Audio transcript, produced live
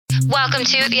Welcome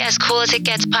to the As Cool as It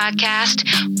Gets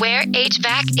podcast, where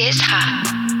HVAC is hot.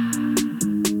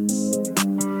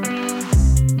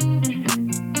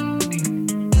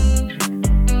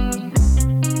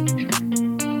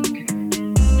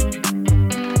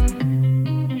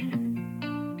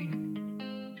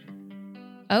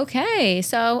 Okay,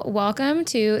 so welcome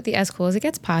to the As Cool as It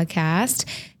Gets podcast.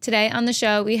 Today on the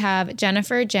show, we have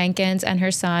Jennifer Jenkins and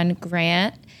her son,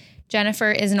 Grant.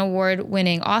 Jennifer is an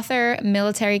award-winning author,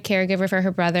 military caregiver for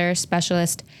her brother,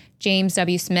 Specialist James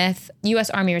W. Smith, U.S.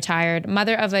 Army retired,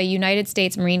 mother of a United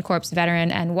States Marine Corps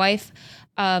veteran, and wife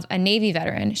of a Navy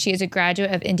veteran. She is a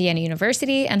graduate of Indiana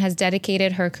University and has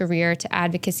dedicated her career to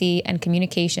advocacy and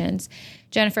communications.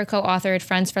 Jennifer co-authored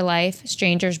Friends for Life,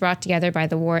 Strangers Brought Together by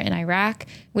the War in Iraq,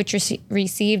 which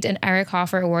received an Eric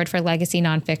Hoffer Award for Legacy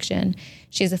Nonfiction.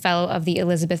 She is a fellow of the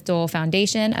Elizabeth Dole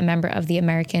Foundation, a member of the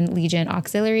American Legion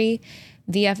Auxiliary,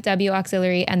 VFW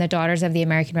Auxiliary, and the Daughters of the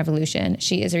American Revolution.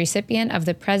 She is a recipient of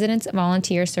the President's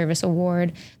Volunteer Service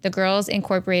Award, the Girls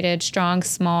Incorporated Strong,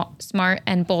 Smart,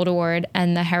 and Bold Award,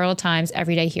 and the Herald Times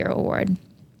Everyday Hero Award.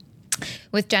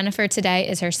 With Jennifer today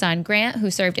is her son, Grant,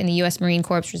 who served in the U.S. Marine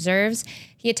Corps Reserves.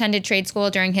 He attended trade school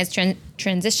during his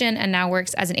transition and now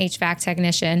works as an HVAC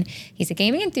technician. He's a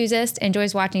gaming enthusiast,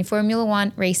 enjoys watching Formula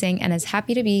One racing, and is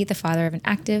happy to be the father of an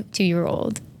active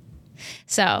 2-year-old.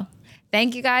 So,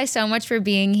 thank you guys so much for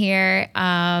being here.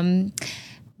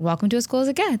 Welcome to As Cool as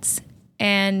It Gets.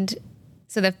 And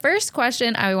so the first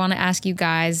question I want to ask you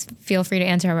guys, feel free to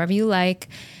answer however you like,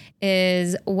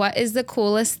 is what is the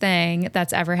coolest thing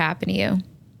that's ever happened to you?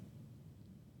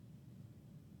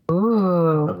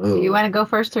 Ooh. Do you want to go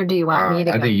first or do you want me to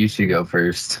go? I think you should go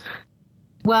first.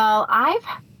 Well, I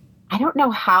don't know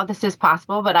how this is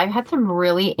possible, but I've had some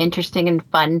really interesting and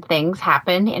fun things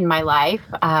happen in my life.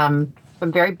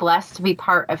 I'm very blessed to be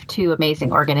part of two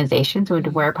amazing organizations,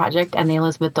 Wounded Warrior Project and the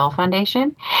Elizabeth Dole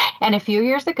Foundation. And a few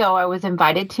years ago, I was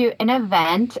invited to an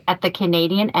event at the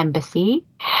Canadian Embassy,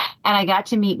 and I got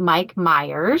to meet Mike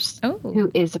Myers,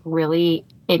 who is really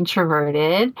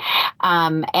introverted.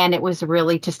 And it was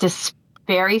really just a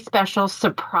very special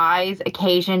surprise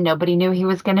occasion. Nobody knew he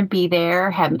was going to be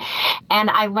there. And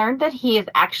I learned that he is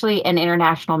actually an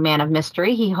international man of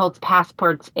mystery. He holds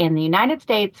passports in the United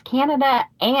States, Canada,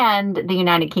 and the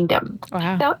United Kingdom.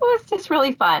 Wow. So it was just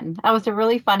really fun. That was a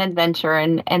really fun adventure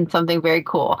and something very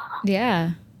cool.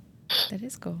 Yeah, that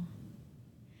is cool.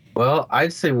 Well,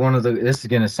 I'd say this is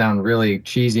going to sound really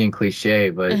cheesy and cliche,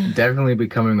 but definitely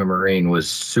becoming a Marine was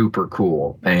super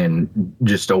cool and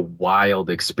just a wild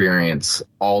experience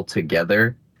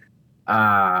altogether.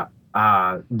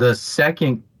 The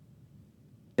second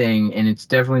thing, and it's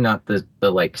definitely not the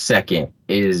second,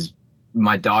 is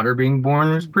my daughter being born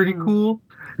was pretty cool.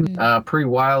 Pretty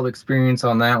wild experience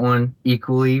on that one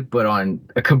equally, but on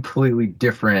a completely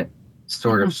different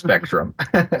sort of spectrum.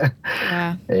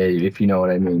 Yeah. If you know what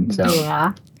I mean. So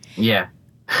yeah.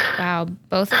 Wow.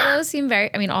 Both of those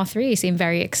all three seem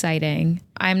very exciting.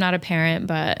 I'm not a parent,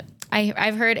 but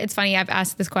I've heard, it's funny, I've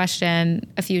asked this question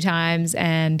a few times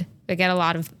and I get a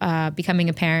lot of becoming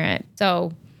a parent.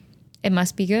 So it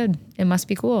must be good. It must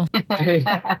be cool. Hey,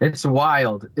 it's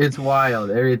wild. It's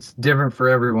wild. It's different for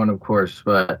everyone, of course.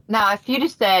 But now, if you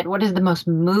just said, what is the most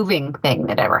moving thing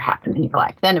that ever happened in your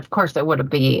life? Then, of course, it would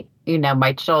be,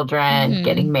 my children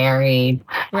getting married.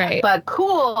 Right. But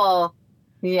cool.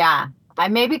 Yeah.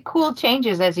 Maybe cool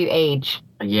changes as you age.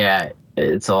 Yeah,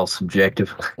 it's all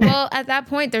subjective. Well, at that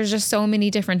point, there's just so many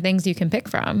different things you can pick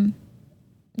from.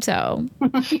 So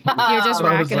you're just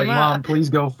racking them up. Mom, please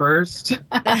go first.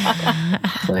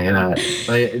 The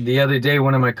other day,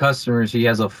 one of my customers, he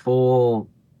has a full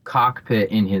cockpit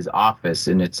in his office,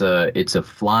 and it's a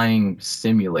flying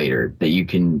simulator that you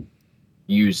can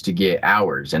use to get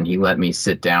hours. And he let me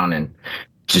sit down and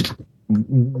just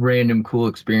random cool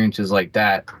experiences like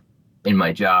that in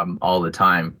my job all the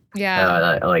time.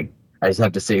 Yeah. I just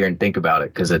have to sit here and think about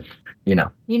it because You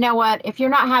know what? If you're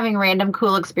not having random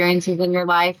cool experiences in your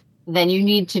life, then you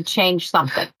need to change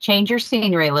something. Change your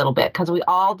scenery a little bit because we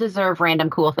all deserve random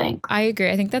cool things. I agree.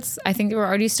 I think we're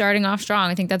already starting off strong.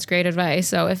 I think that's great advice.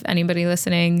 So if anybody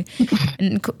listening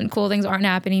and cool things aren't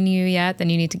happening to you yet, then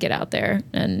you need to get out there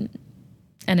and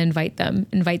invite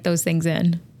those things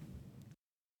in.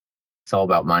 It's all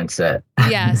about mindset.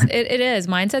 Yes, it is.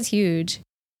 Mindset's huge.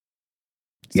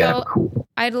 Yeah, cool.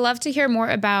 I'd love to hear more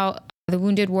about the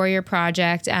Wounded Warrior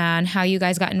Project and how you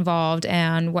guys got involved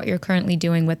and what you're currently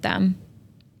doing with them.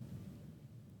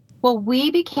 Well, we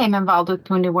became involved with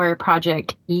Wounded Warrior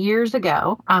Project years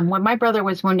ago. When my brother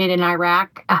was wounded in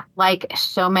Iraq, like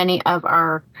so many of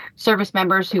our service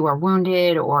members who were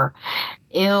wounded or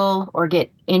ill or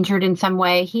get injured in some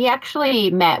way, he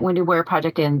actually met Wounded Warrior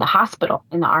Project in the hospital,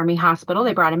 in the Army hospital.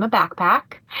 They brought him a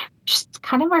backpack, just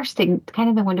kind of kind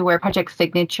of the Wounded Warrior Project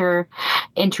signature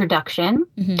introduction.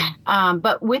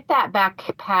 But with that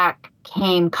backpack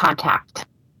came contact.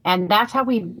 And that's how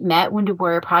we met Wounded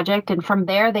Warrior Project. And from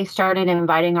there, they started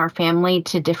inviting our family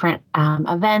to different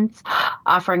events,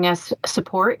 offering us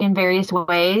support in various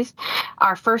ways.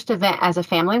 Our first event as a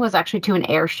family was actually to an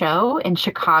air show in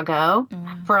Chicago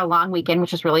for a long weekend,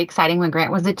 which was really exciting when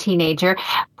Grant was a teenager.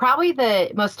 Probably the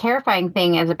most terrifying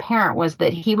thing as a parent was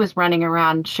that he was running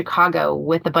around Chicago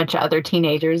with a bunch of other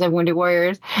teenagers and Wounded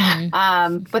Warriors.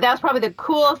 But that was probably the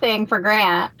cool thing for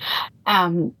Grant.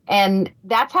 And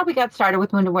that's how we got started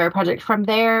with Wounded Warrior Project. From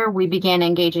there, we began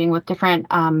engaging with different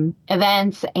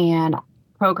events and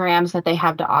programs that they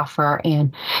have to offer,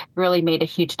 and really made a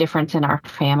huge difference in our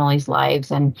families' lives,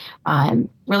 and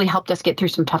really helped us get through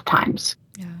some tough times.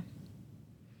 Yeah.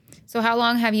 So how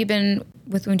long have you been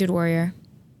with Wounded Warrior?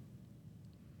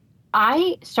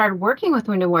 I started working with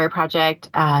Wounded Warrior Project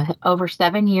over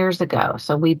 7 years ago.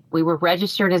 So we were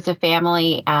registered as a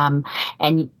family,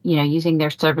 and using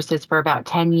their services for about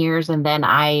 10 years, and then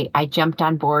I jumped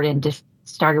on board and just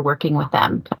started working with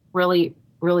them. Really,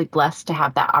 really blessed to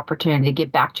have that opportunity to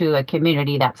give back to a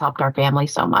community that's helped our family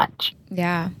so much.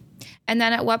 Yeah. And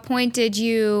then at what point did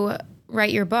you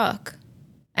write your book,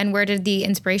 and where did the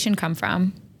inspiration come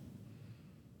from?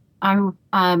 I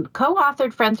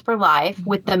co-authored Friends for Life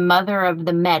with the mother of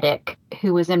the medic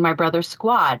who was in my brother's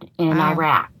squad in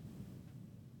Iraq.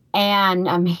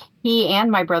 And he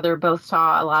and my brother both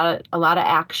saw a lot of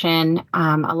action.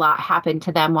 A lot happened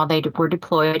to them while they were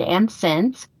deployed and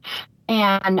since.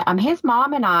 And his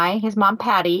mom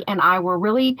Patty, and I were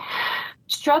really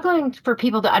struggling for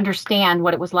people to understand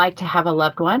what it was like to have a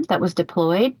loved one that was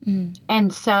deployed.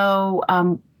 And so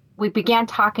we began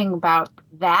talking about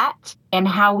that and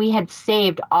how we had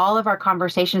saved all of our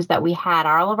conversations that we had,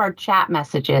 all of our chat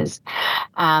messages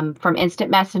from Instant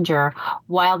Messenger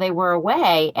while they were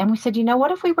away. And we said,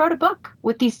 what if we wrote a book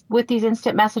with these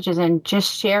instant messages and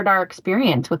just shared our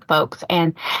experience with folks?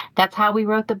 And that's how we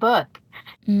wrote the book.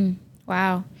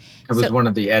 Wow. I was one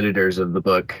of the editors of the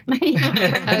book.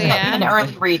 An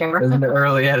early reader. I was an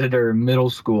early editor in middle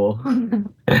school.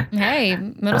 Hey,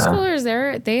 middle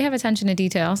schoolers, they have attention to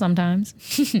detail sometimes.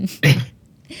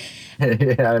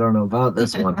 Yeah, I don't know about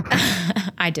this one.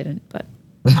 I didn't, but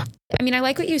I mean, I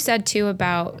like what you said too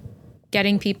about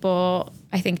getting people,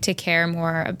 I think, to care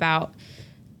more about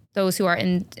those who are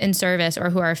in service or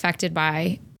who are affected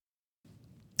by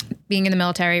being in the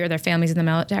military or their families in the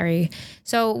military.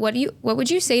 So what would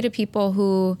you say to people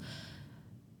who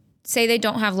say they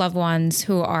don't have loved ones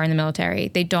who are in the military?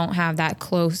 They don't have that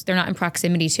close, they're not in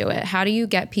proximity to it. How do you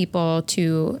get people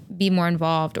to be more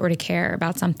involved or to care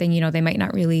about something, they might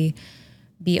not really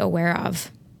be aware of?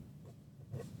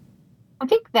 I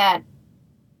think that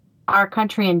our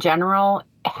country in general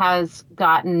has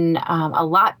gotten a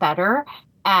lot better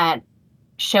at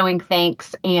showing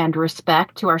thanks and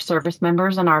respect to our service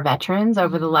members and our veterans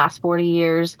over the last 40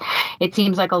 years. It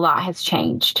seems like a lot has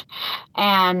changed.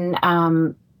 And,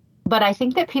 but I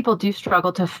think that people do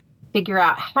struggle to figure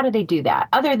out how do they do that,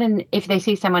 other than if they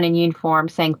see someone in uniform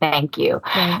saying thank you.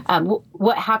 Right.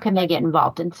 How can they get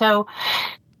involved? And so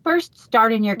first,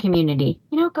 start in your community.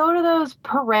 Go to those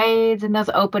parades and those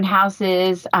open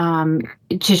houses.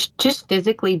 Just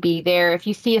physically be there. If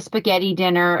you see a spaghetti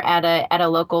dinner at a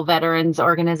local veterans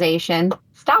organization,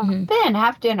 stop in,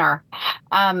 have dinner.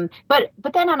 But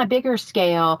then on a bigger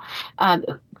scale,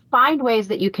 find ways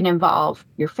that you can involve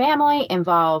your family,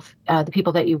 involve the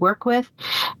people that you work with,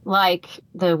 like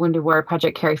the Wounded Warrior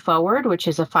Project Carry Forward, which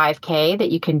is a 5K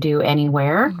that you can do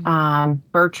anywhere,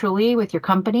 virtually with your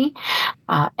company.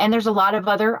 And there's a lot of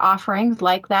other offerings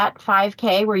like that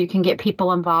 5K where you can get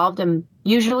people involved. And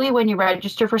usually when you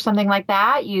register for something like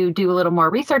that, you do a little more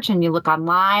research and you look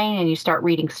online and you start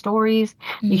reading stories.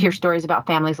 You hear stories about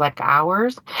families like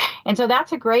ours. And so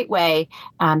that's a great way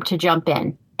to jump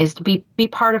in, is to be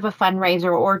part of a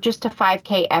fundraiser or just a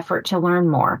 5K effort to learn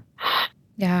more.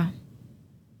 Yeah,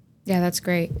 that's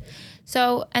great.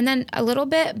 So, and then a little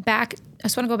bit back, I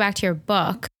just want to go back to your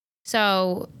book.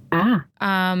 So,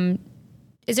 can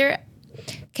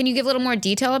you give a little more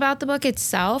detail about the book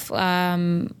itself?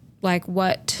 Like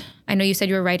what, I know you said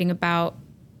you were writing about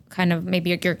kind of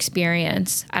maybe your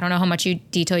experience. I don't know how much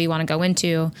detail you want to go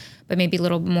into, but maybe a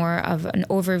little more of an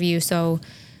overview. So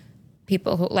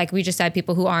people who, like we just said,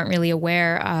 people who aren't really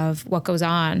aware of what goes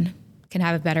on can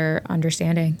have a better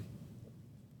understanding.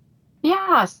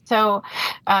 Yeah. So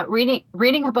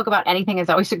reading a book about anything is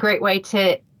always a great way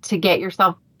to get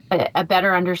yourself a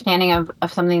better understanding of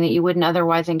something that you wouldn't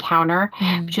otherwise encounter,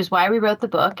 which is why we wrote the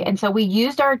book. And so we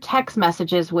used our text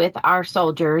messages with our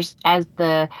soldiers as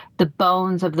the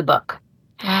bones of the book.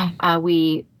 Wow.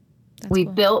 We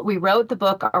Cool. we wrote the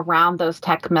book around those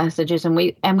text messages, and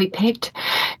we picked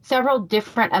several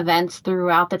different events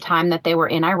throughout the time that they were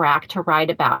in Iraq to write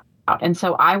about. And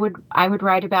so I would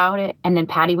write about it, and then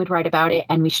Patty would write about it,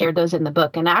 and we shared those in the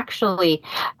book. And actually,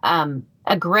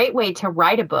 a great way to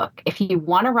write a book, if you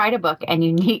want to write a book and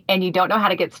you don't know how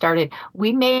to get started,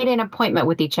 we made an appointment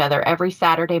with each other every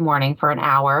Saturday morning for an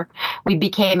hour. We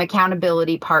became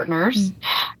accountability partners.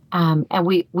 And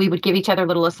we would give each other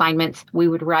little assignments. We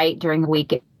would write during the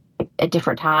week at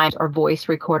different times, or voice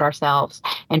record ourselves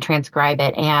and transcribe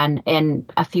it. And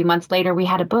a few months later, we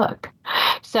had a book.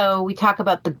 So we talk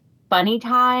about the funny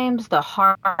times, the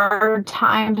hard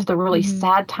times, the really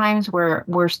sad times where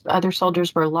other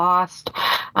soldiers were lost.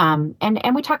 And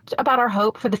we talked about our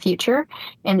hope for the future,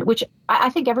 and which I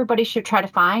think everybody should try to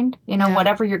find,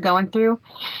 whatever you're going through.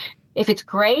 If it's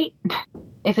great,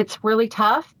 if it's really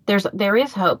tough, there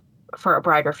is hope for a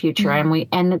brighter future.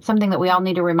 And it's something that we all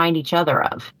need to remind each other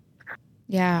of.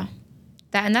 Yeah.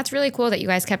 And that's really cool that you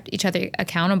guys kept each other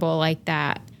accountable like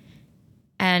that.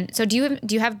 And so do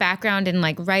you have background in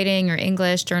like writing or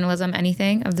English, journalism,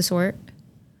 anything of the sort?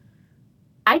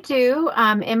 I do.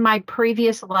 In my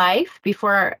previous life,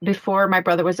 before my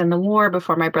brother was in the war,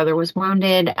 before my brother was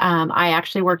wounded, I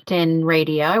actually worked in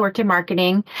radio. I worked in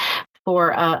marketing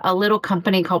for a little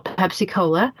company called Pepsi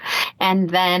Cola. And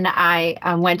then I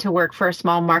went to work for a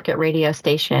small market radio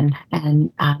station.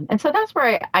 And so that's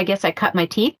where I guess I cut my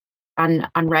teeth on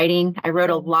writing. I wrote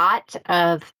a lot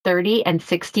of 30 and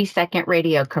 60-second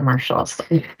radio commercials.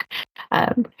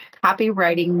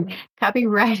 Copywriting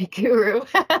guru.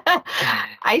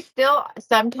 I still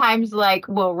sometimes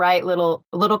will write little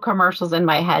commercials in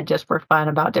my head just for fun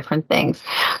about different things.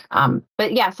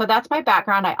 But yeah, so that's my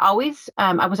background. I was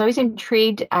always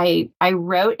intrigued. I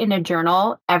wrote in a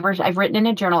journal I've written in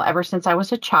a journal ever since I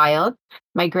was a child.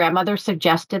 My grandmother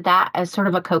suggested that as sort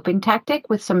of a coping tactic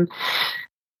with some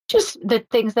just the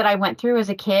things that I went through as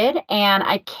a kid, and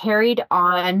I carried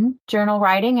on journal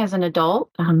writing as an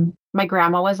adult. My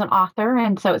grandma was an author,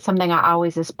 and so it's something I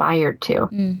always aspired to.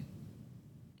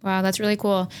 Wow, that's really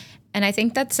cool. And I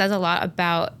think that says a lot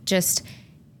about just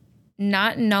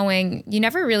not knowing, you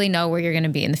never really know where you're going to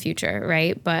be in the future,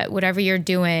 right? But whatever you're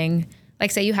doing,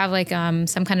 like say you have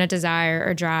some kind of desire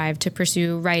or drive to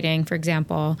pursue writing, for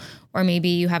example, or maybe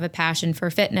you have a passion for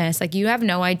fitness, like you have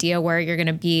no idea where you're going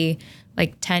to be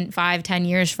like 10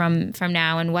 years from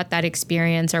now, and what that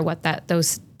experience or what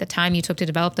the time you took to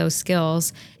develop those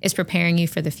skills is preparing you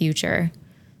for the future.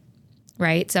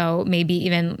 Right. So maybe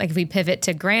even like if we pivot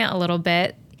to Grant a little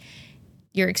bit,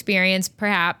 your experience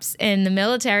perhaps in the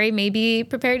military maybe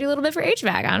prepared you a little bit for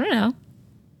HVAC. I don't know.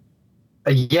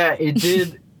 Yeah, it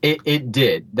did. It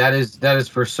did. That is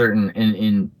for certain.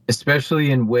 In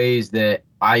especially in ways that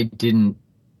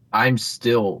I'm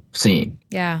still seeing.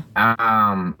 Yeah.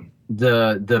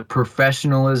 The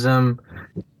professionalism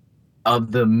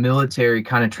of the military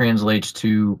kind of translates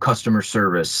to customer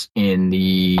service in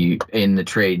the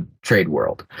trade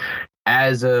world.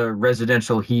 As a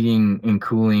residential heating and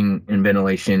cooling and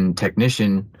ventilation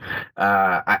technician,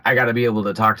 I got to be able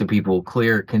to talk to people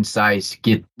clear, concise,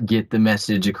 get the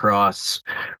message across,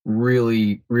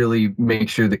 really, really make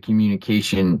sure the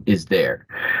communication is there.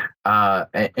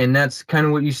 And that's kind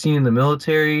of what you see in the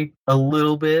military a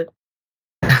little bit.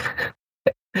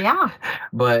 Yeah.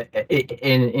 But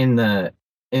in the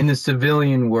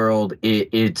civilian world,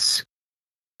 it's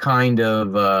kind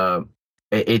of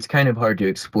hard to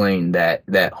explain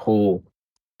that whole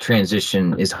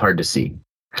transition is hard to see.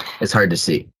 It's hard to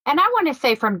see. And I want to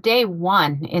say from day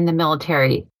one in the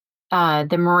military,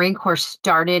 the Marine Corps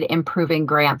started improving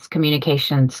Grant's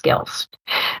communication skills.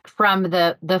 From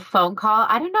the phone call,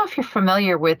 I don't know if you're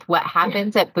familiar with what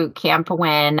happens at boot camp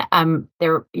when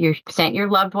you sent your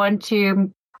loved one to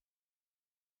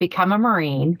become a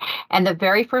Marine, and the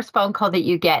very first phone call that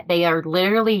you get, they are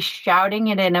literally shouting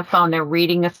it in a phone. They're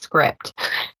reading a script.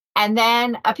 And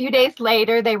then a few days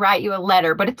later, they write you a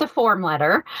letter, but it's a form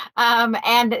letter.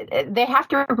 And they have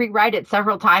to rewrite it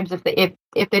several times if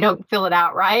they don't fill it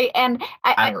out right. And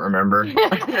I don't remember.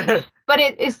 But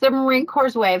it's the Marine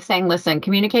Corps' way of saying, listen,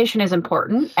 communication is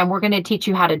important, and we're going to teach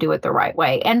you how to do it the right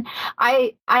way. And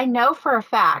I know for a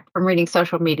fact from reading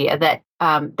social media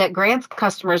that Grant's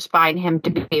customers find him to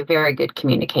be a very good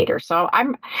communicator. So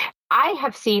I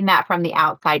have seen that from the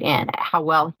outside in, how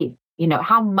well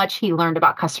how much he learned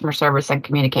about customer service and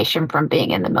communication from being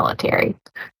in the military.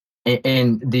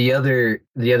 And the other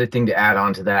thing to add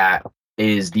on to that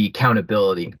is the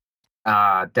accountability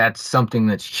That's something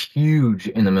that's huge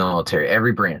in the military.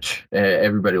 Every branch,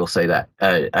 everybody will say that.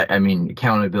 I mean,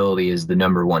 accountability is the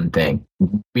number one thing.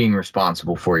 Being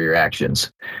responsible for your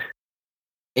actions.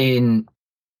 In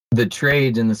the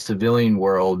trades in the civilian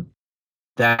world,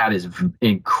 that is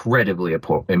incredibly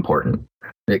important.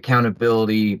 The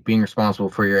accountability, being responsible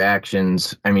for your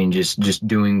actions. I mean, just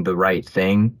doing the right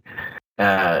thing.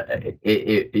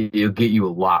 It'll get you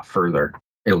a lot further.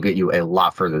 It'll get you a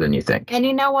lot further than you think. And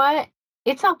you know what?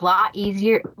 It's a lot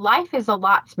easier. Life is a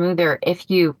lot smoother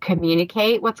if you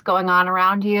communicate what's going on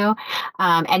around you,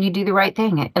 and you do the right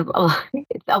thing.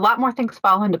 A lot more things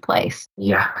fall into place.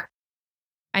 Yeah.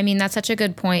 I mean, that's such a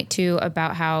good point too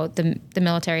about how the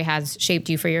military has shaped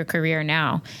you for your career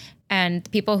now. And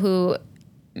people who,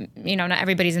 not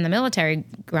everybody's in the military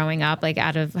growing up, like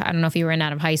I don't know if you were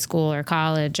out of high school or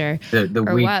college or the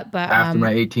or week what, but after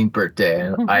my 18th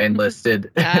birthday, I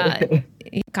enlisted. I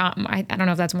don't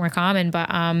know if that's more common, but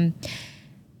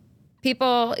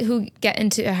people who get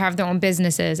into have their own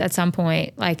businesses at some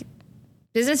point, like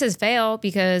businesses fail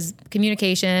because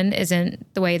communication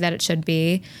isn't the way that it should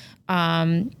be.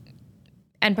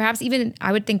 And perhaps even,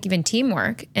 I would think even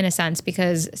teamwork in a sense,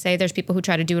 because say there's people who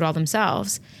try to do it all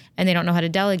themselves and they don't know how to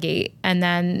delegate. And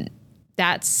then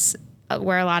that's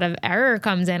where a lot of error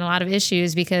comes in, a lot of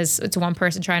issues, because it's one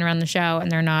person trying to run the show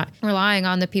and they're not relying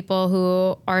on the people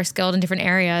who are skilled in different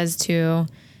areas to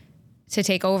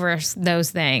take over those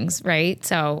things. Right.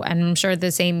 So, and I'm sure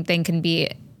the same thing can be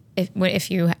if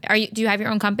you do you have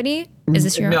your own company? Is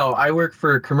this your? No, I work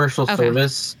for Commercial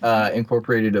Service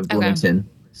Incorporated of Bloomington. Okay.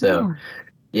 So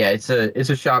yeah, it's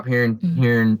a shop here in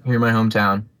my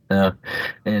hometown.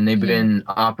 And they've been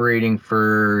operating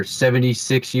for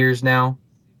 76 years now.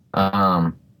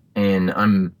 And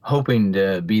I'm hoping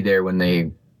to be there when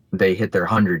they hit their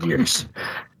 100 years.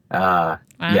 Wow.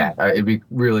 Yeah, it'd be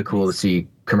really cool to see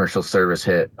Commercial Service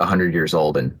hit 100 years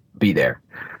old and be there.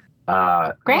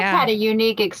 Grant had a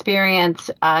unique experience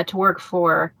to work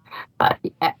for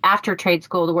after trade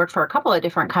school, to work for a couple of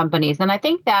different companies. And I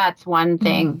think that's one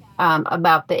thing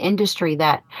about the industry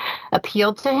that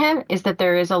appealed to him, is that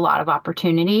there is a lot of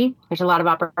opportunity. There's a lot of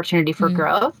opportunity for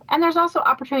growth. And there's also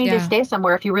opportunity to stay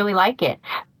somewhere if you really like it.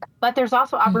 But there's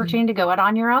also opportunity to go out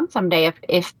on your own someday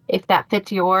if that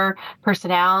fits your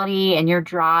personality and your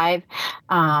drive.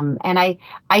 And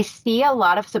I see a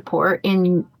lot of support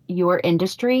in your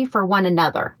industry for one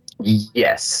another.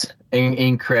 Yes,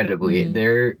 incredibly.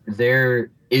 There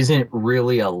isn't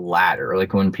really a ladder.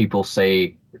 Like when people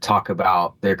talk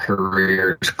about their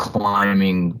careers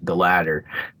climbing the ladder,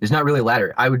 there's not really a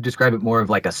ladder. I would describe it more of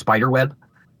like a spider web.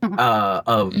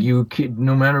 You could,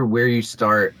 no matter where you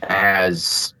start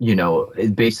as,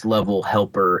 base level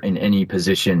helper in any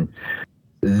position,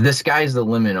 the sky's the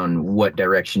limit on what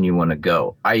direction you want to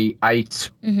go. I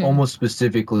almost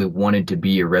specifically wanted to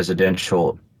be a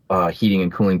residential heating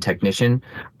and cooling technician.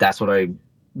 That's what I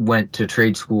went to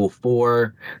trade school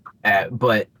for.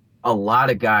 But a lot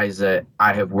of guys that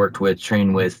I have worked with,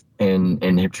 trained with,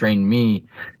 and have trained me,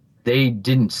 they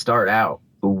didn't start out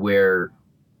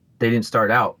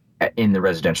in the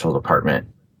residential department.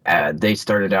 They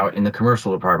started out in the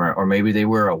commercial department, or maybe they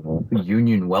were a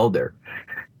union welder.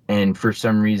 And for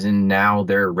some reason, now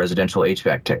they're a residential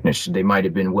HVAC technician. They might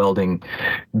have been welding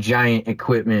giant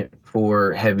equipment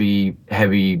for heavy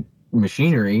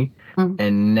machinery,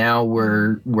 and now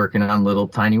we're working on little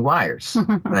tiny wires.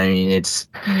 I mean, it's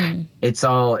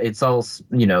all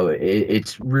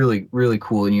it's really, really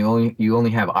cool. And you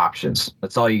only have options.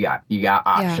 That's all you got. You got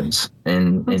options.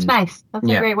 And that's nice. That's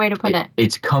a great way to put it.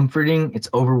 It's comforting. It's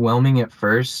overwhelming at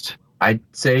first, I'd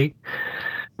say.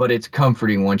 But it's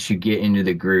comforting once you get into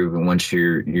the groove and once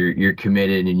you're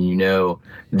committed and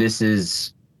this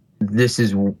is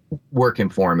working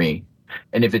for me.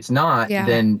 And if it's not,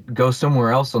 then go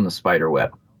somewhere else on the spider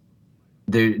web.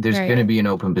 There's going to be an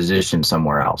open position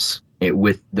somewhere else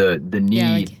with the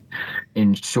need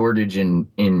in shortage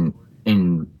in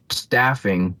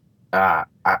staffing.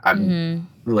 I'm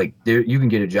like, you can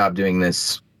get a job doing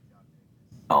this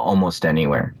almost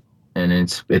anywhere. And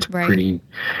it's pretty,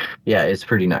 it's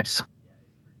pretty nice.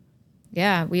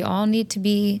 Yeah, we all need to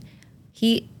be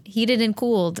heated and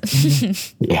cooled.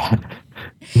 Yeah.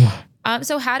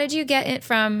 So how did you get it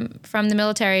from the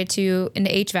military to into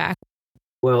HVAC?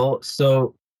 Well,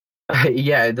 so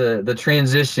the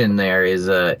transition there is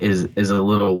a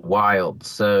little wild.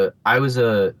 So I was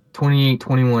a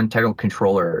 2821 technical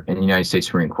controller in the United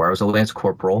States Marine Corps. I was a Lance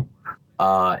Corporal,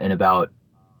 in about,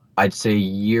 I'd say, a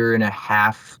year and a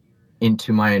half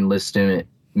into my enlistment,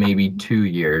 maybe 2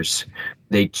 years,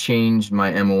 they changed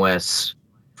my MOS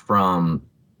from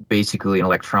basically an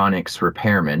electronics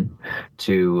repairman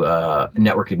to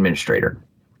network administrator.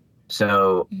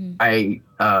 So I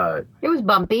It was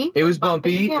bumpy. it was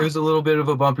bumpy. Yeah. It was a little bit of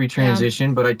a bumpy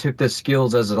transition, but I took the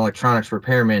skills as an electronics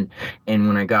repairman, and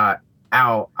when I got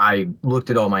out, I looked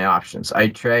at all my options. I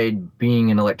tried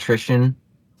being an electrician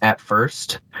at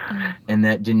first, and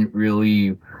that didn't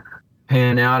really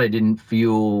pan out. I didn't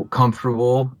feel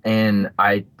comfortable, and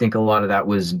I think a lot of that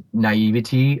was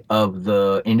naivety of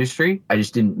the industry. I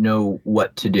just didn't know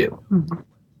what to do.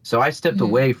 So I stepped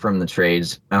away from the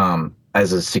trades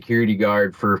as a security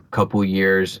guard for a couple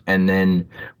years, and then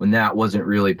when that wasn't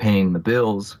really paying the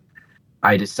bills,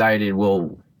 I decided,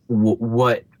 well,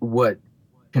 what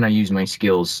can I use my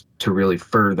skills to really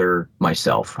further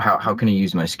myself? How can I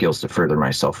use my skills to further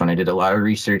myself? And I did a lot of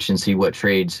research and see what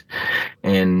trades,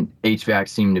 and HVAC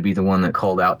seemed to be the one that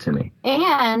called out to me.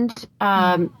 And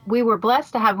we were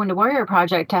blessed to have Wounded Warrior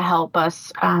Project to help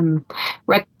us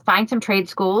find some trade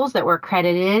schools that were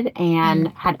accredited and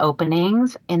had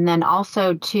openings, and then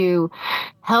also to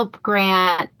help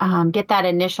Grant get that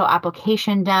initial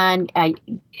application done.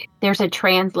 There's a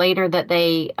translator that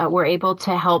they were able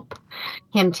to help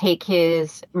him take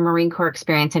his Marine Corps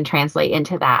experience and translate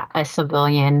into that a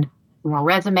civilian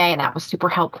resume, and that was super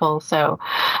helpful. So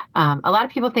a lot of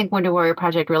people think Wounded Warrior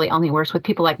Project really only works with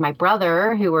people like my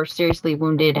brother who were seriously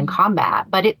wounded in combat,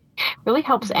 but it really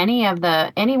helps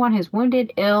anyone who's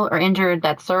wounded, ill, or injured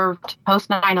that served post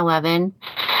 9/11,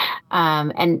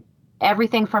 and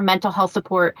everything from mental health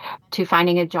support to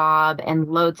finding a job and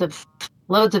loads of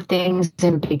things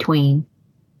in between.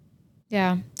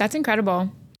 Yeah, that's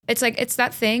incredible. It's like, it's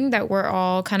that thing that we're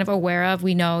all kind of aware of.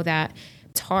 We know that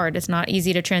it's hard. It's not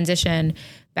easy to transition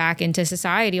back into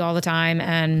society all the time.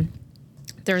 And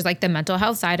there's like the mental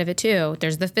health side of it too.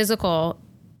 There's the physical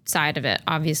side of it,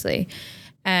 obviously.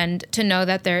 And to know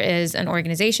that there is an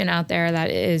organization out there that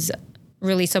is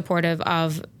really supportive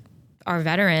of our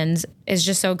veterans is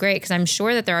just so great. Because I'm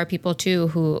sure that there are people too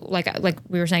who, like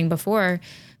we were saying before,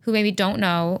 who maybe don't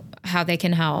know how they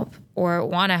can help or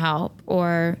want to help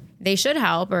or they should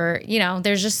help, or,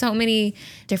 there's just so many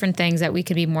different things that we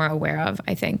could be more aware of,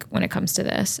 I think, when it comes to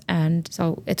this. And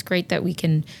so it's great that we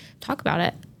can talk about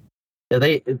it.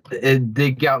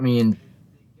 They got me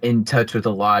in touch with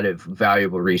a lot of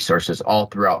valuable resources all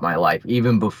throughout my life.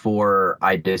 Even before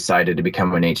I decided to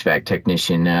become an HVAC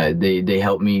technician, they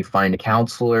helped me find a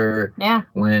counselor. Yeah.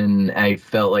 When I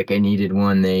felt like I needed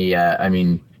one.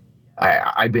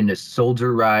 I've been to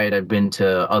Soldier Ride. I've been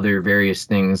to other various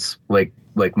things.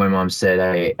 Like my mom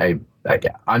said,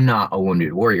 I'm not a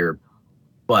wounded warrior,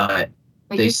 but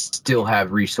they still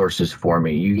have resources for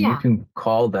me. You can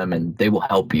call them and they will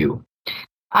help you.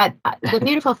 The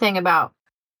beautiful thing about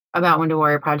Wounded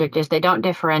Warrior Project is they don't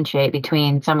differentiate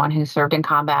between someone who served in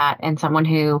combat and someone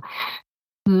who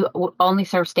only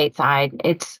serves stateside.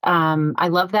 It's I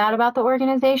love that about the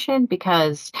organization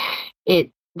because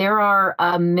there are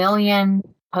 1 million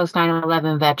post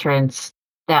 9/11 veterans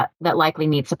that likely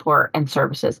need support and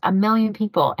services. 1 million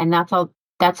people, and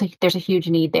there's a huge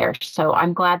need there. So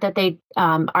I'm glad that they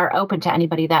are open to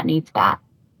anybody that needs that.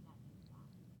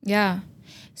 Yeah.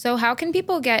 So how can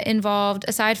people get involved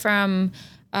aside from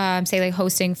say like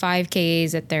hosting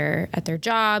 5Ks at their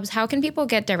jobs? How can people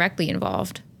get directly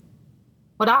involved?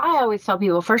 What I always tell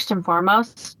people first and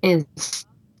foremost is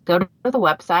go to the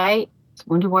website,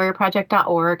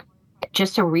 woundedwarriorproject.org,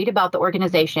 just to read about the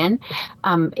organization.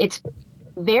 It's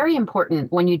very important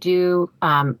when you do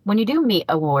meet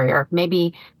a warrior,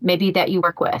 maybe that you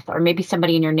work with, or maybe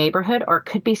somebody in your neighborhood, or it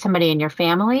could be somebody in your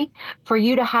family, for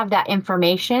you to have that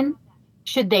information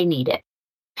should they need it.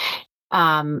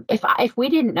 If we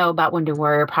didn't know about Wounded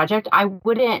Warrior Project, I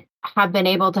wouldn't have been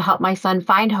able to help my son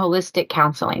find holistic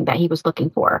counseling that he was looking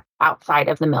for outside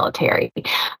of the military.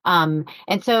 And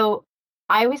so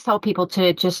I always tell people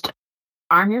to just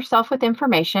arm yourself with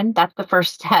information. That's the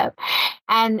first step.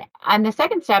 And the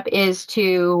second step is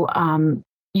to,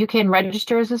 you can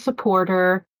register as a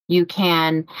supporter. You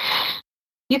can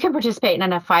participate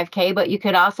in a 5K, but you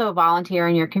could also volunteer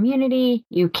in your community.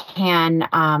 You can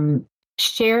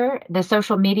share the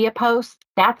social media posts.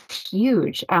 That's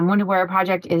huge. Wounded Warrior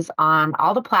Project is on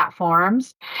all the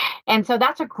platforms. And so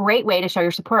that's a great way to show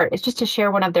your support. It's just to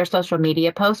share one of their social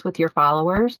media posts with your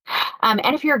followers.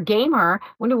 And if you're a gamer,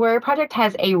 Wounded Warrior Project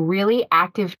has a really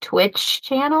active Twitch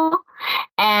channel.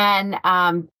 And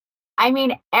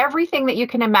everything that you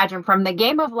can imagine, from the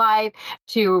game of life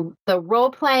to the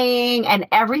role playing and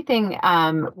everything,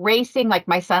 racing, like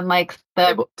my son likes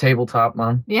the tabletop,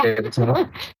 Mom. Yeah.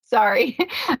 Tabletop. Sorry.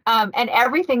 And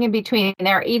everything in between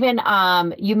there. Even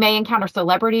you may encounter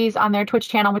celebrities on their Twitch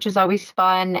channel, which is always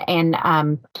fun.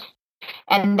 And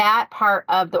And that part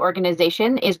of the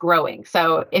organization is growing.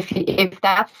 So if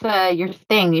that's your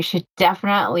thing, you should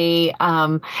definitely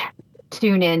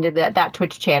tune into that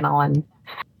Twitch channel, and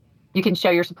you can show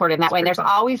your support in that way. And there's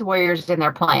always warriors in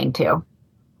there playing too.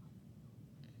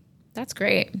 That's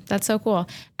great. That's so cool.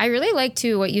 I really like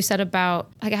too what you said about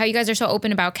like how you guys are so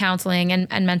open about counseling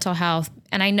and mental health.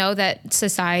 And I know that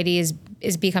society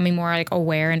is becoming more like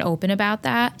aware and open about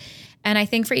that. And I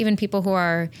think for even people who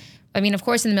are, I mean, of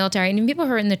course, in the military and even people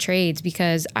who are in the trades,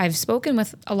 because I've spoken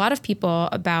with a lot of people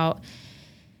about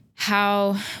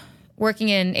how working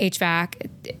in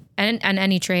HVAC and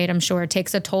any trade, I'm sure,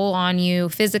 takes a toll on you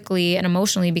physically and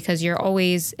emotionally, because you're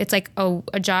always, it's like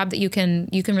a job that you can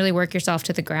really work yourself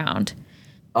to the ground.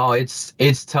 Oh, it's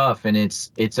tough, and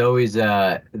it's always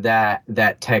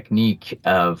that technique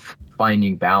of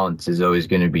finding balance is always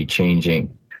going to be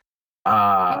changing.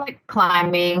 I like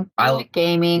climbing. I like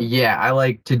gaming. Yeah, I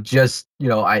like to just,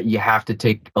 you have to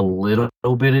take a little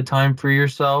bit of time for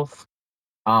yourself.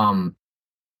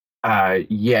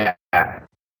 Yeah,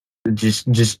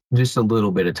 just a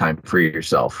little bit of time for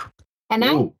yourself.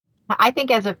 And I think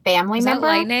as a family member, that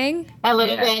lightning? A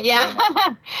little bit, yeah.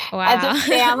 Wow. As a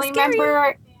family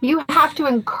member, you have to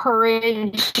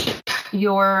encourage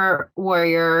your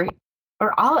warrior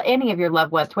or any of your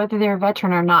loved ones, whether they're a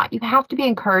veteran or not. You have to be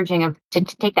encouraging of to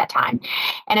take that time.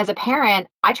 And as a parent,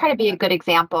 I try to be a good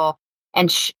example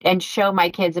and show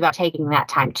my kids about taking that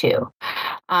time too.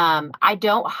 I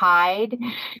don't hide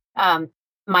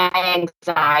my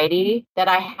anxiety that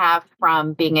I have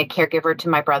from being a caregiver to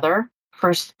my brother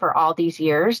for all these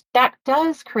years. That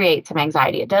does create some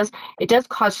anxiety. It does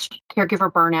cause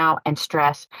caregiver burnout and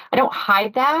stress. I don't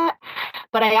hide that,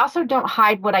 but I also don't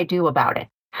hide what I do about it.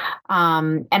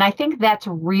 And I think that's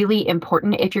really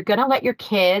important. If you're going to let your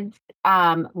kids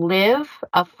live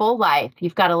a full life,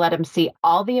 you've got to let them see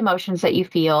all the emotions that you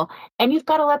feel, and you've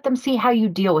got to let them see how you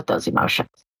deal with those emotions.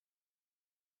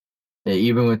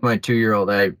 Even with my 2-year-old,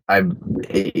 I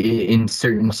in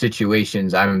certain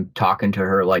situations, I'm talking to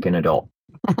her like an adult.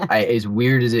 As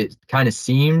weird as it kind of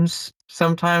seems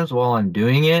sometimes while I'm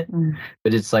doing it,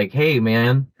 but it's like, hey,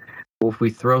 man, if we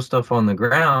throw stuff on the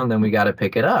ground, then we got to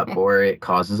pick it up, or it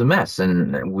causes a mess,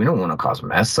 and we don't want to cause a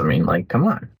mess. I mean, like, come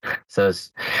on. So,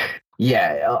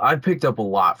 yeah, I picked up a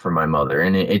lot from my mother,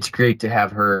 and it's great to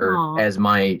have her as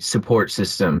my support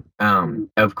system,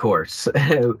 of course.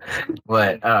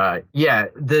 But, yeah,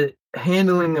 the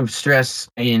handling of stress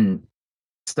and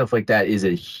stuff like that is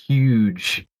a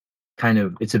huge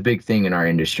it's a big thing in our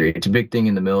industry. It's a big thing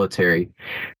in the military.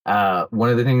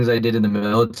 One of the things I did in the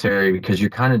military, because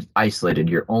you're kind of isolated,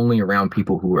 you're only around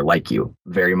people who are like you,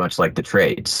 very much like the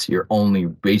trades. You're only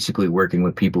basically working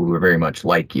with people who are very much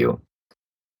like you,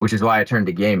 which is why I turned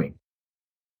to gaming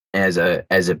as a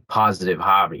positive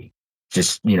hobby.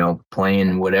 Just,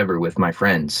 playing whatever with my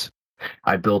friends.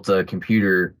 I built a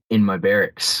computer in my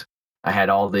barracks. I had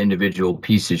all the individual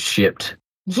pieces shipped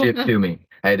to me.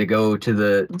 I had to go to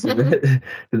the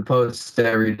post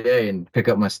every day and pick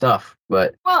up my stuff.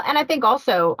 But and I think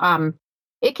also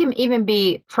it can even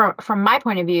be from my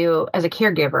point of view as a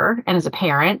caregiver and as a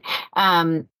parent.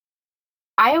 I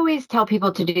always tell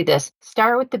people to do this.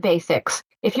 Start with the basics.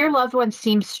 If your loved one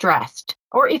seems stressed,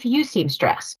 or if you seem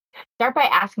stressed, start by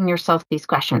asking yourself these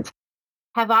questions.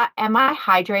 Am I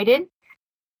hydrated?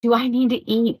 Do I need to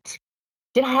eat?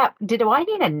 Do I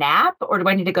need a nap, or do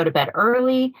I need to go to bed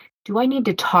early? Do I need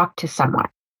to talk to someone?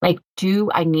 Like, do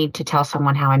I need to tell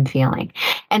someone how I'm feeling?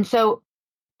 And so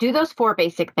do those 4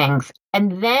 basic things,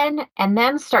 and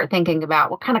then start thinking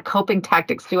about what kind of coping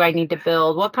tactics do I need to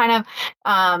build? What kind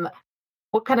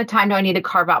of time do I need to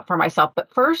carve out for myself?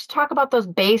 But first, talk about those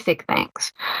basic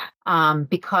things,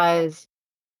 because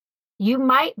you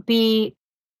might be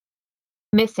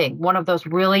missing one of those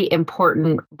really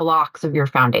important blocks of your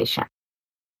foundation.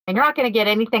 And you're not going to get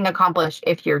anything accomplished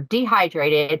if you're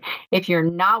dehydrated, if you're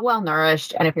not well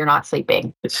nourished, and if you're not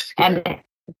sleeping. And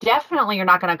definitely you're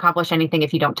not going to accomplish anything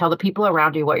if you don't tell the people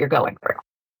around you what you're going through.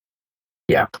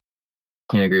 Yeah.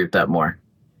 Can't agree with that more.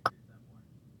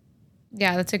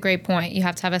 Yeah, that's a great point. You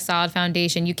have to have a solid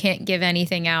foundation. You can't give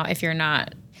anything out if you're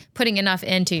not putting enough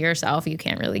into yourself. You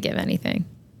can't really give anything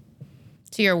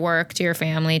to your work, to your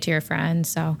family, to your friends.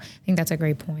 So I think that's a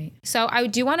great point. So I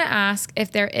do want to ask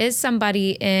if there is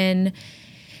somebody there's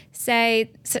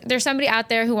somebody out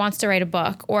there who wants to write a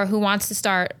book, or who wants to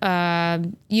start a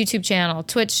YouTube channel,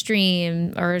 Twitch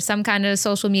stream, or some kind of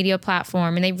social media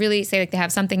platform, and they really say like they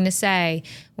have something to say,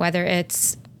 whether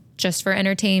it's just for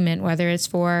entertainment, whether it's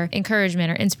for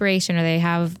encouragement or inspiration, or they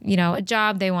have, a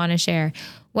job they want to share.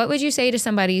 What would you say to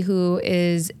somebody who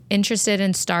is interested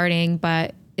in starting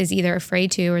but is either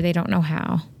afraid to or they don't know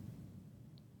how?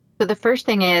 So the first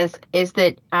thing is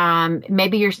that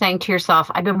maybe you're saying to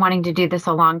yourself, I've been wanting to do this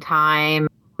a long time.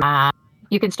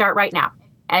 You can start right now.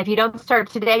 And if you don't start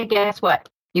today, guess what?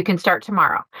 You can start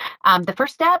tomorrow. The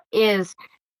first step is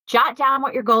jot down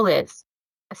what your goal is.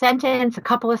 A sentence, a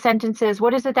couple of sentences.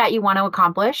 What is it that you want to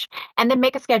accomplish? And then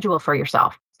make a schedule for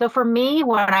yourself. So for me,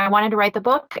 when I wanted to write the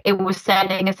book, it was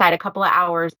setting aside a couple of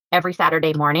hours every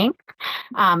Saturday morning.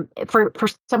 For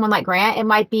someone like Grant, it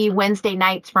might be Wednesday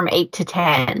nights from 8 to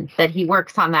 10 that he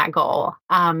works on that goal.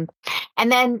 And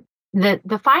then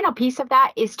the final piece of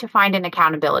that is to find an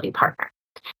accountability partner.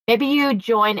 Maybe you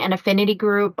join an affinity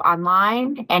group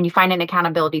online and you find an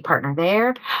accountability partner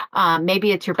there.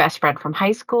 Maybe it's your best friend from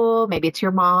high school. Maybe it's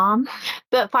your mom.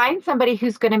 But find somebody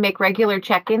who's going to make regular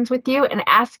check-ins with you and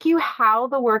ask you how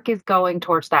the work is going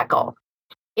towards that goal.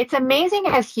 It's amazing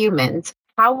as humans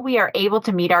how we are able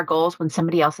to meet our goals when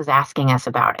somebody else is asking us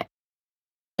about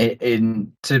it.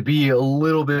 And to be a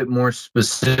little bit more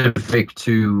specific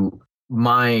to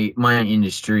my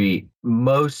industry,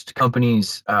 most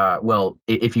companies,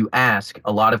 if you ask,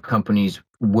 a lot of companies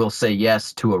will say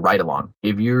yes to a ride along.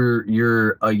 If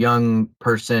you're a young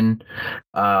person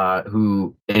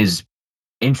who is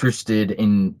interested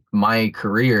in my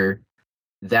career,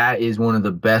 that is one of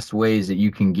the best ways that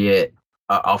you can get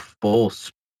a full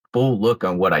look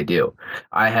on what I do.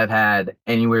 I have had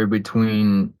anywhere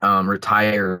between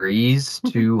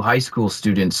retirees to high school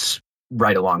students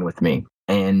ride along with me.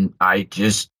 And they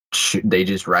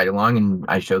just ride along and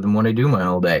I show them what I do my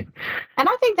whole day. And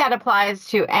I think that applies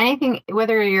to anything,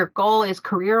 whether your goal is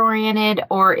career oriented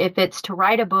or if it's to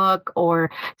write a book or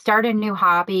start a new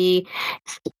hobby.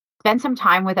 Spend some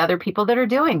time with other people that are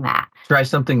doing that. Try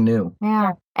something new.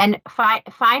 Yeah. And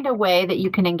find a way that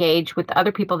you can engage with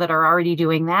other people that are already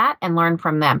doing that and learn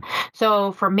from them.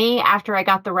 So for me, after I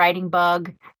got the writing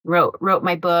bug, wrote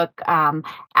my book,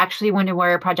 actually Wounded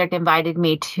Warrior Project invited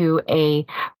me to a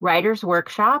writer's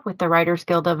workshop with the Writers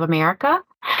Guild of America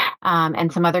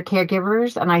and some other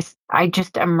caregivers. And I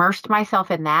just immersed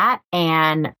myself in that,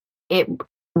 and it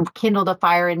kindled a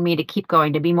fire in me to keep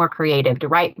going, to be more creative, to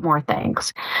write more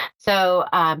things. So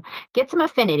get some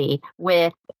affinity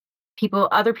with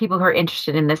other people who are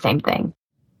interested in the same thing.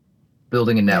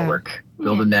 Building a network.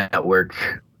 Build a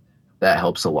network. That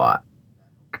helps a lot.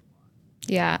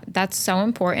 Yeah, that's so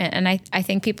important. And I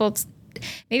think people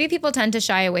tend to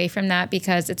shy away from that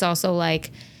because it's also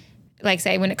like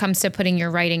say when it comes to putting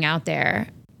your writing out there.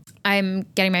 I'm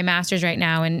getting my master's right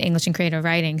now in English and creative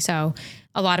writing. So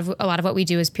a lot of what we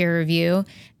do is peer review,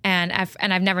 and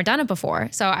I've never done it before.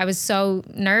 So I was so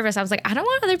nervous. I was like, I don't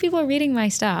want other people reading my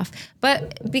stuff.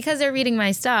 But because they're reading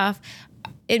my stuff,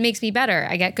 it makes me better.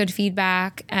 I get good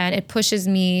feedback and it pushes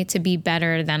me to be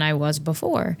better than I was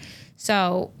before.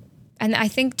 So, and I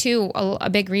think too, a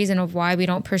big reason of why we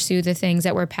don't pursue the things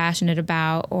that we're passionate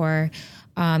about or,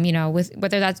 with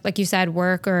whether that's, like you said,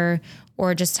 work or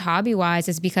just hobby wise,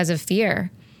 is because of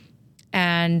fear.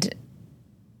 And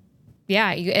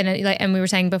yeah, and we were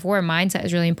saying before, mindset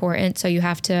is really important. So you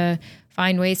have to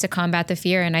find ways to combat the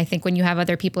fear. And I think when you have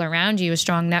other people around you, a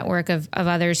strong network of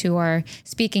others who are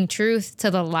speaking truth to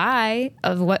the lie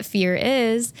of what fear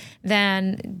is,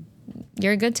 then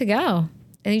you're good to go.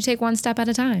 And you take one step at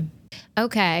a time.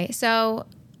 Okay, so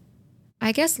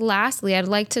I guess lastly, I'd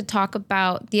like to talk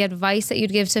about the advice that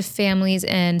you'd give to families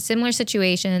in similar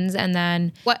situations. And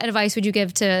then what advice would you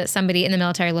give to somebody in the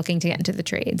military looking to get into the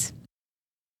trades?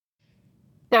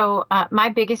 So my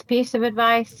biggest piece of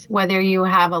advice, whether you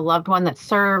have a loved one that's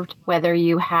served, whether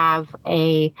you have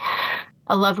a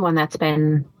loved one that's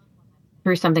been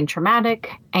through something traumatic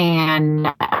and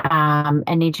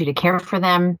needs you to care for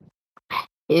them,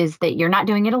 is that you're not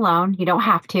doing it alone. You don't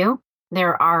have to.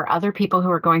 There are other people who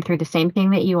are going through the same thing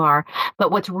that you are.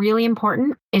 But what's really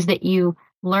important is that you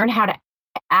learn how to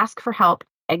ask for help,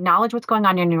 acknowledge what's going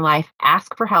on in your life,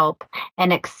 ask for help,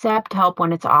 and accept help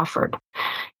when it's offered.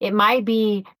 It might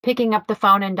be picking up the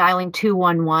phone and dialing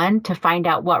 211 to find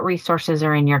out what resources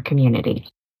are in your community.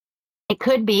 It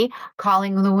could be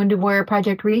calling the Wounded Warrior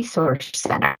Project Resource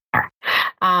Center.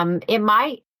 It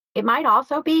might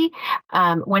also be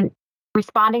when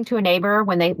responding to a neighbor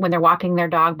when they're walking their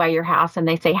dog by your house and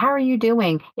they say, "How are you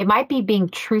doing?" It might be being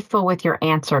truthful with your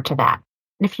answer to that.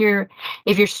 And if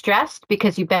you're stressed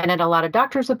because you've been at a lot of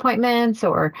doctor's appointments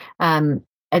or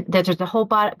there's a whole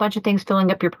bunch of things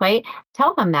filling up your plate,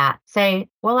 tell them that. Say,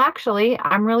 "Well, actually,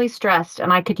 I'm really stressed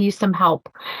and I could use some help."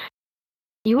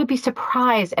 You would be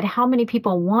surprised at how many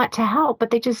people want to help, but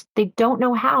they don't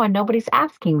know how and nobody's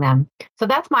asking them. So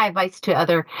that's my advice to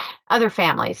other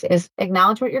families is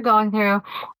acknowledge what you're going through,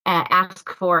 ask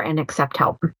for and accept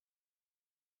help.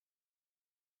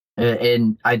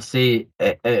 And I'd say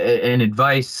an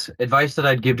advice that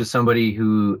I'd give to somebody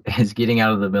who is getting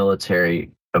out of the military.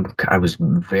 I was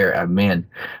very man.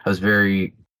 I was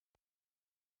very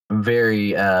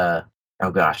very.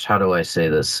 Oh gosh, how do I say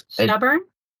this? Stubborn?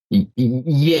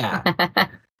 Yeah,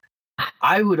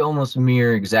 I would almost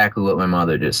mirror exactly what my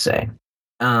mother just say.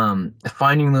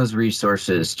 Finding those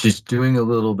resources, just doing a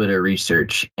little bit of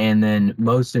research, and then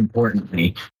most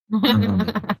importantly,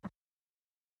 um,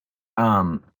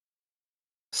 um,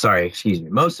 sorry, excuse me.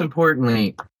 Most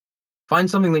importantly, find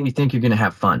something that you think you're going to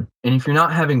have fun. And if you're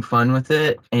not having fun with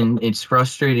it and it's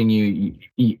frustrating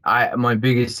my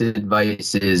biggest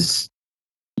advice is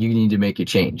you need to make a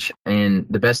change. And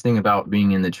the best thing about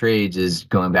being in the trades is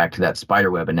going back to that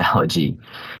spider web analogy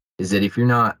is that if you're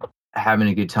not having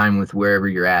a good time with wherever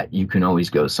you're at, you can always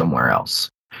go somewhere else.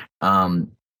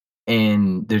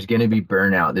 And there's going to be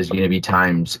burnout. There's going to be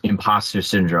times imposter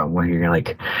syndrome where you're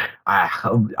like, I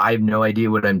have no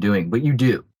idea what I'm doing, but you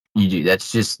do. You do.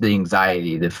 That's just the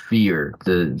anxiety, the fear,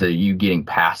 the you getting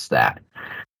past that.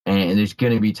 And there's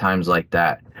going to be times like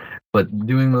that. But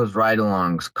doing those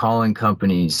ride-alongs, calling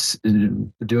companies,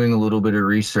 doing a little bit of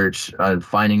research,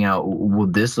 finding out, well,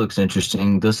 this looks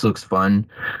interesting, this looks fun,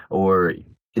 or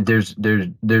there's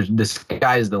the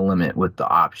sky's the limit with the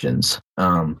options.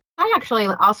 I actually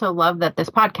also love that this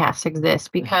podcast exists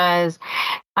because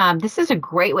this is a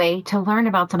great way to learn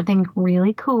about something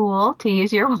really cool, to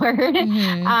use your word,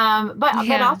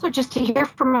 but also just to hear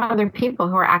from other people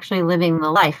who are actually living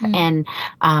the life. And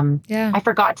I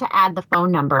forgot to add the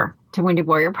phone number to Wounded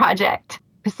Warrior Project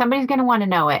because somebody's going to want to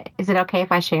know it. Is it okay if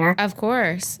I share? Of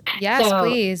course. Yes,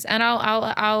 please. And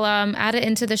I'll add it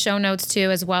into the show notes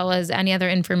too, as well as any other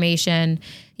information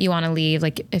you want to leave.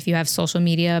 Like if you have social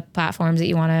media platforms that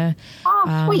you want to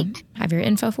have your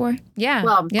info for. Yeah.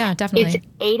 Well, yeah, definitely.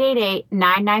 It's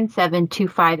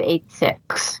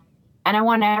 888-997-2586. And I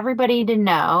want everybody to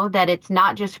know that it's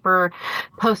not just for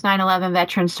post 9/11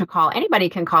 veterans to call. Anybody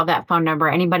can call that phone number.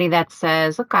 Anybody that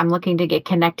says, look, I'm looking to get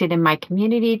connected in my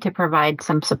community to provide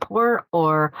some support,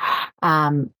 or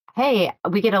hey,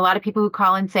 we get a lot of people who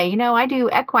call and say, I do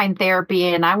equine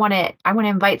therapy and I want to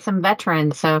invite some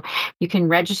veterans. So you can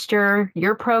register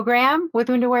your program with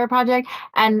Wounded Warrior Project.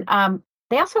 And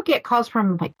they also get calls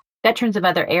from like veterans of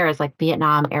other eras, like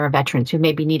Vietnam era veterans who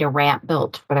maybe need a ramp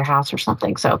built for their house or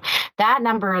something. So that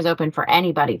number is open for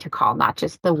anybody to call, not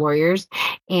just the warriors.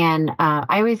 And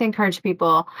I always encourage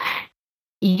people,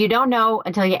 you don't know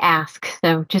until you ask.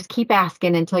 So just keep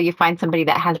asking until you find somebody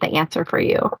that has the answer for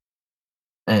you.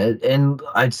 And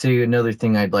I'd say another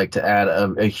thing I'd like to add,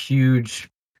 a huge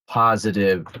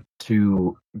positive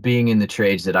to being in the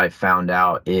trades that I found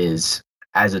out is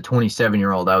as a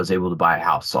 27-year-old, I was able to buy a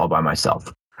house all by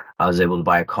myself. I was able to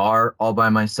buy a car all by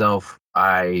myself.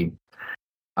 I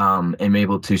am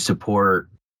able to support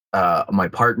my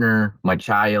partner, my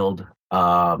child.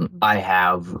 I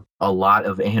have a lot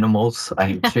of animals. I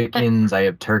have chickens. I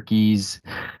have turkeys.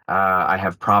 I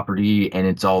have property, and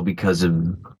it's all because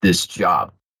of this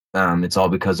job. It's all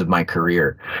because of my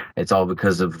career. It's all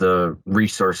because of the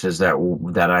resources that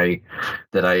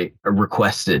I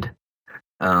requested.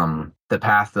 The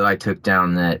path that I took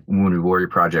down that Wounded Warrior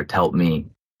Project helped me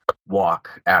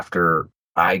walk after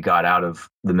I got out of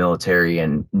the military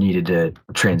and needed to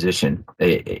transition.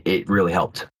 It really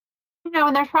helped.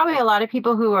 And there's probably a lot of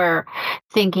people who are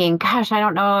thinking, gosh, I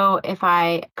don't know if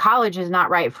college is not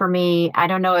right for me. I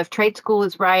don't know if trade school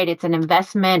is right. It's an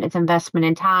investment. It's investment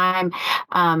in time.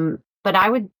 But I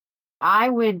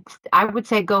would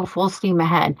say go full steam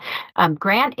ahead.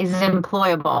 Grant is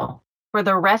employable for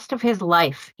the rest of his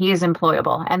life. He is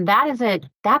employable. And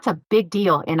that's a big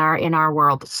deal in our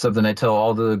world. Something I tell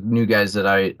all the new guys that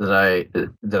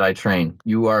I train,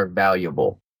 you are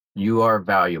valuable. You are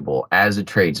valuable as a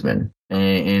tradesman.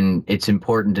 And it's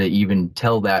important to even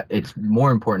tell that. It's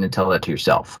more important to tell that to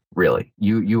yourself, really.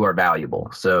 You are valuable.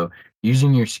 So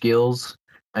using your skills,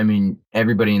 I mean,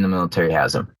 everybody in the military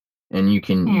has them. And you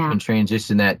can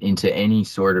transition that into any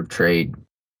sort of trade,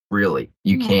 really.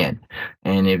 You can.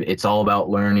 And it's all about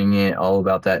learning it, all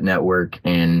about that network,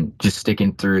 and just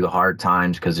sticking through the hard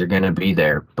times because they're going to be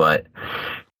there. But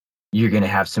you're going to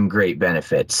have some great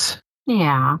benefits.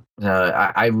 Yeah.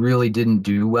 I really didn't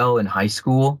do well in high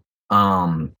school.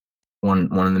 One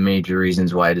of the major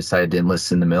reasons why I decided to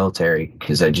enlist in the military,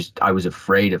 because I was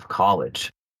afraid of college.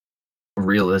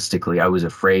 Realistically, I was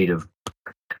afraid of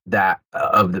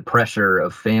the pressure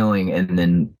of failing and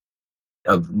then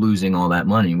of losing all that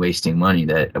money, wasting money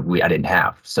that I didn't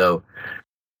have. So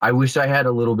I wish I had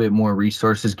a little bit more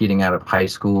resources getting out of high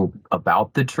school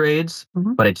about the trades,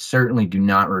 but I certainly do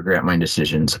not regret my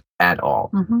decisions at all.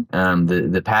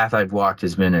 The path I've walked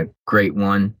has been a great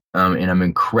one, and I'm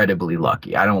incredibly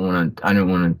lucky. I don't want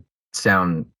to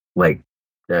sound like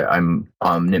I'm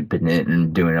omnipotent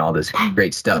and doing all this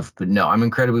great stuff, but no, I'm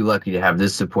incredibly lucky to have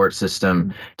this support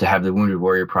system, to have the Wounded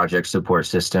Warrior Project support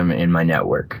system in my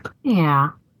network.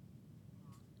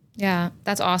 Yeah,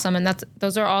 that's awesome. And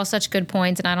those are all such good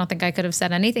points. And I don't think I could have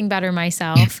said anything better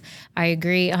myself. I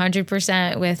agree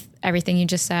 100% with everything you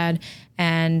just said.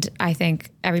 And I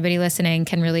think everybody listening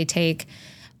can really take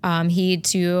heed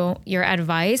to your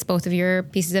advice, both of your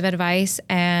pieces of advice,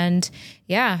 and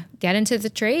get into the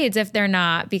trades if they're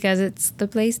not, because it's the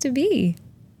place to be.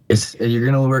 You're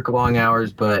going to work long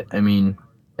hours, but I mean,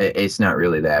 it's not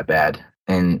really that bad.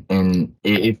 And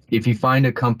if you find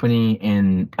a company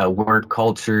and a work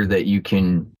culture that you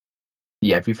can,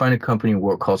 if you find a company and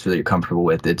work culture that you're comfortable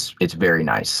with, it's very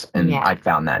nice. And I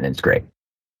found that, and it's great.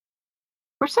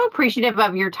 We're so appreciative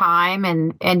of your time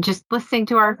and just listening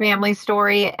to our family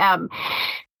story.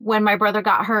 When my brother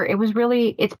got hurt, it was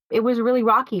really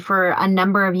rocky for a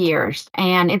number of years.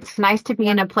 And it's nice to be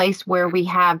in a place where we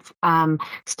have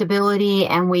stability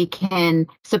and we can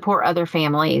support other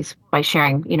families by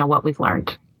sharing, what we've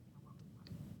learned.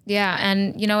 Yeah.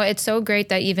 And, it's so great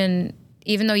that even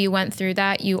though you went through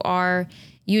that, you are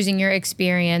using your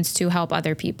experience to help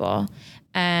other people.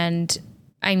 And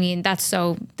I mean, that's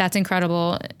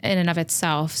incredible in and of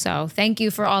itself. So thank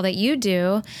you for all that you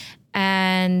do.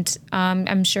 And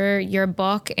I'm sure your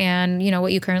book and,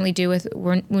 what you currently do with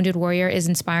Wounded Warrior is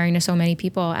inspiring to so many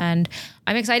people. And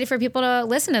I'm excited for people to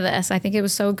listen to this. I think it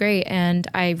was so great. And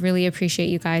I really appreciate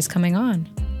you guys coming on.